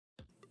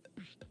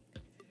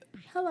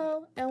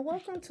Hello, and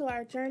welcome to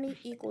our Journey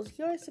Equals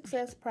Your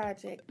Success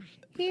project.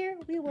 Here,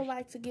 we would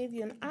like to give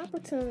you an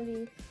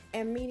opportunity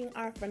in meeting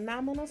our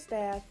phenomenal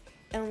staff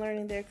and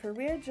learning their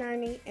career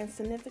journey and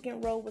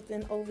significant role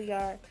within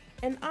OVR,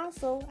 and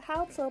also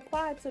how to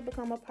apply to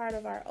become a part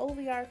of our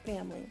OVR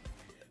family.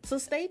 So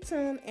stay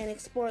tuned and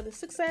explore the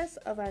success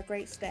of our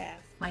great staff.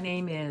 My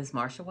name is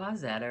Marcia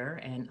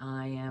Wazeter, and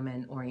I am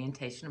an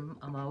orientation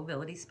and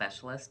mobility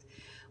specialist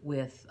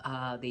with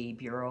the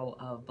Bureau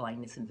of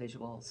Blindness and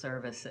Visual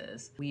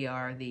Services. We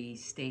are the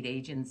state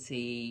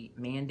agency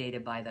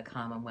mandated by the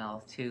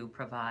Commonwealth to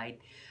provide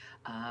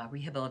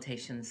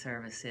rehabilitation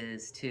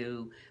services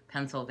to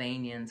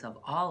Pennsylvanians of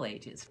all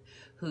ages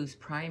whose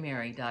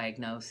primary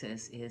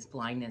diagnosis is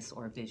blindness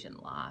or vision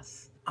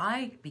loss.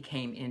 I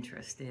became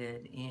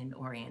interested in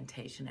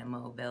orientation and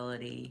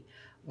mobility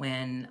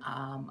when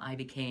I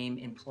became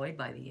employed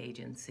by the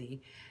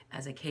agency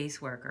as a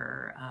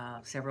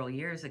caseworker several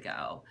years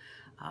ago.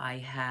 I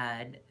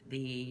had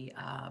the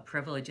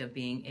privilege of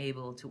being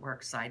able to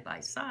work side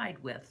by side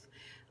with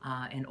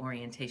an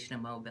orientation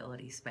and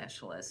mobility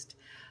specialist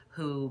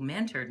who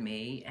mentored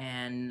me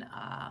and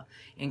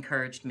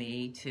encouraged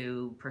me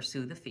to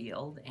pursue the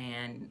field.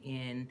 And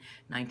in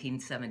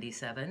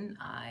 1977,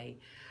 I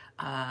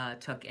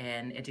took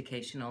an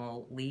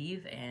educational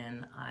leave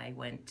and I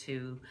went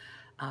to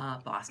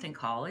Boston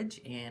College,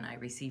 and I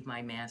received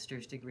my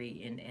master's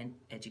degree in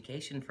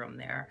education from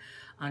there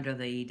under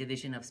the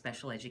Division of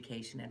Special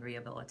Education and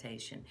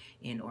Rehabilitation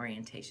in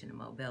Orientation and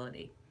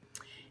Mobility.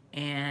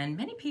 And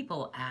many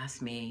people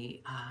ask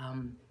me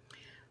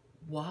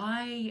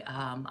why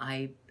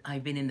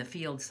I've been in the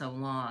field so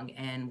long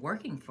and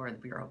working for the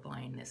Bureau of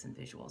Blindness and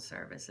Visual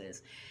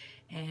Services.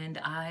 And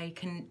I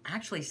can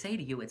actually say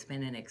to you, it's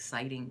been an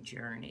exciting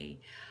journey.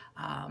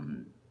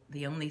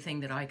 The only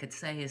thing that I could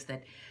say is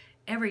that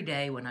every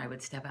day when I would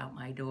step out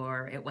my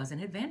door, it was an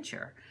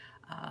adventure.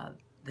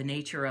 The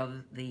nature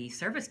of the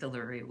service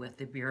delivery with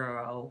the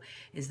Bureau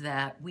is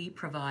that we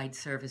provide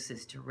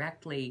services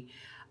directly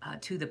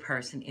to the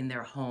person in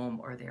their home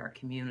or their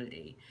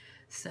community.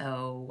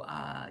 So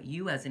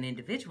you as an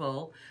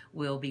individual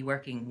will be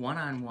working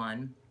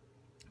one-on-one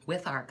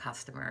with our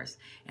customers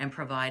and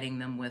providing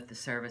them with the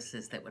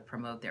services that would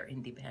promote their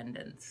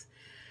independence.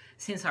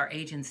 Since our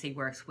agency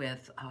works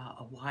with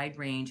a wide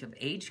range of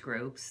age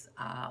groups,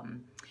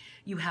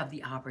 you have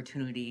the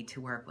opportunity to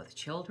work with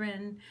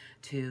children,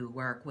 to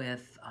work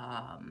with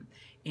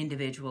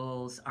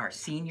individuals, our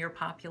senior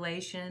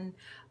population,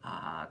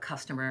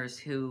 customers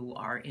who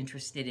are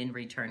interested in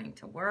returning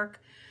to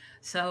work.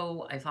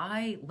 So if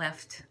I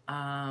left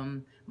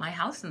my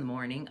house in the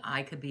morning,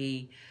 I could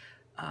be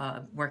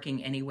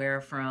working anywhere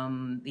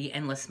from the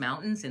Endless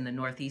Mountains in the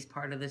northeast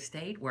part of the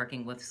state,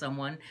 working with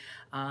someone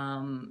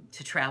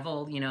to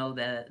travel,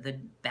 the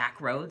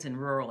back roads and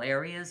rural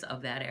areas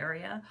of that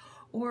area.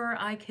 Or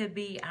I could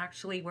be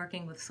actually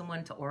working with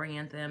someone to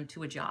orient them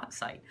to a job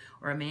site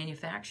or a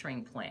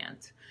manufacturing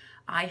plant.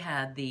 I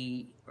had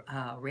the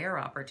rare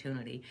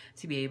opportunity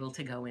to be able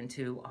to go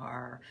into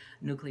our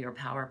nuclear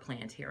power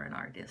plant here in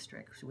our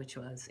district, which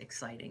was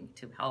exciting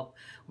to help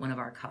one of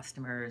our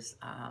customers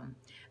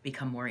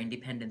become more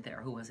independent there,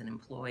 who was an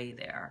employee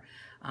there.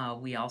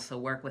 We also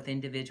work with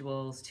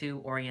individuals to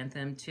orient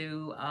them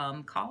to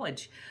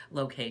college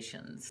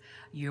locations.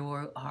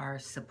 You are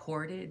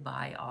supported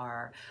by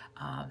our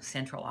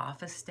central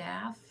office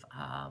staff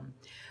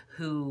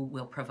who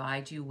will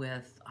provide you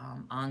with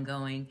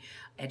ongoing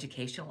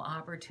educational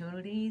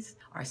opportunities.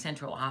 Our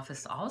central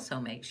office also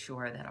makes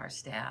sure that our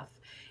staff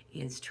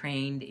is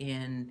trained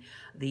in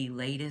the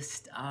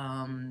latest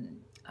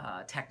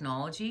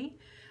technology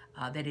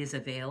that is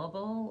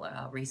available.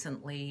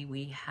 Recently,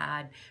 we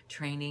had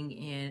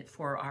training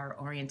for our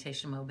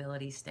orientation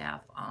mobility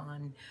staff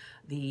on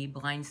the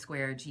Blind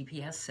Square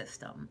GPS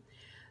system.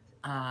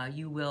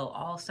 You will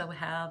also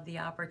have the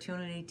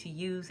opportunity to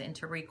use and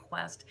to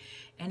request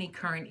any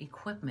current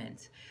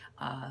equipment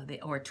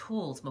or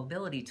tools,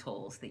 mobility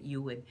tools that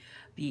you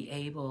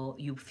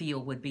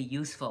feel would be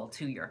useful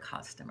to your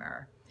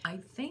customer. I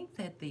think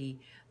that the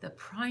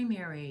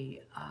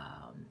primary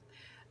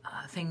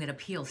thing that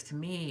appeals to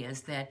me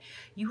is that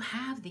you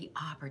have the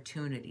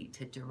opportunity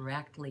to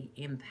directly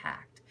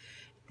impact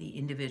the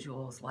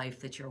individual's life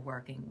that you're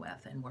working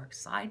with and work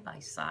side by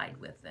side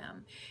with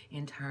them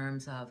in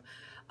terms of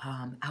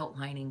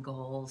outlining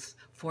goals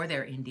for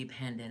their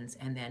independence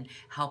and then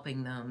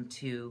helping them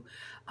to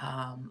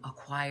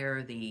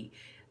acquire the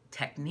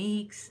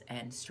techniques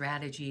and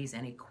strategies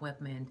and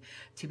equipment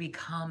to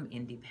become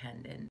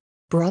independent.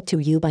 Brought to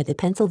you by the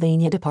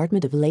Pennsylvania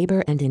Department of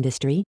Labor and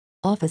Industry,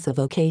 Office of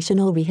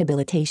Vocational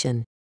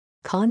Rehabilitation.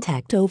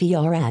 Contact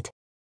OVR at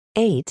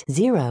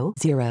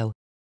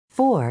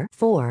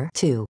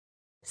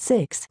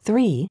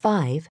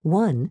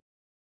 800-442-6351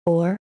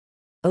 or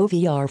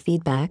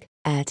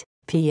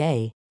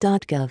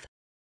ovrfeedback@pa.gov.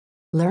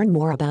 Learn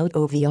more about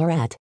OVR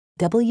at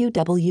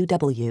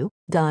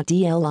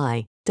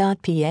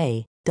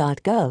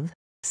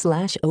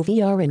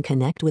www.dli.pa.gov/OVR and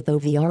connect with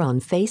OVR on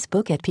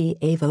Facebook at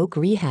PA Voc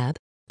Rehab,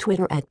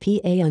 Twitter at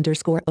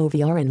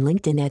PA_OVR and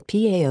LinkedIn at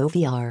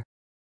PAOVR.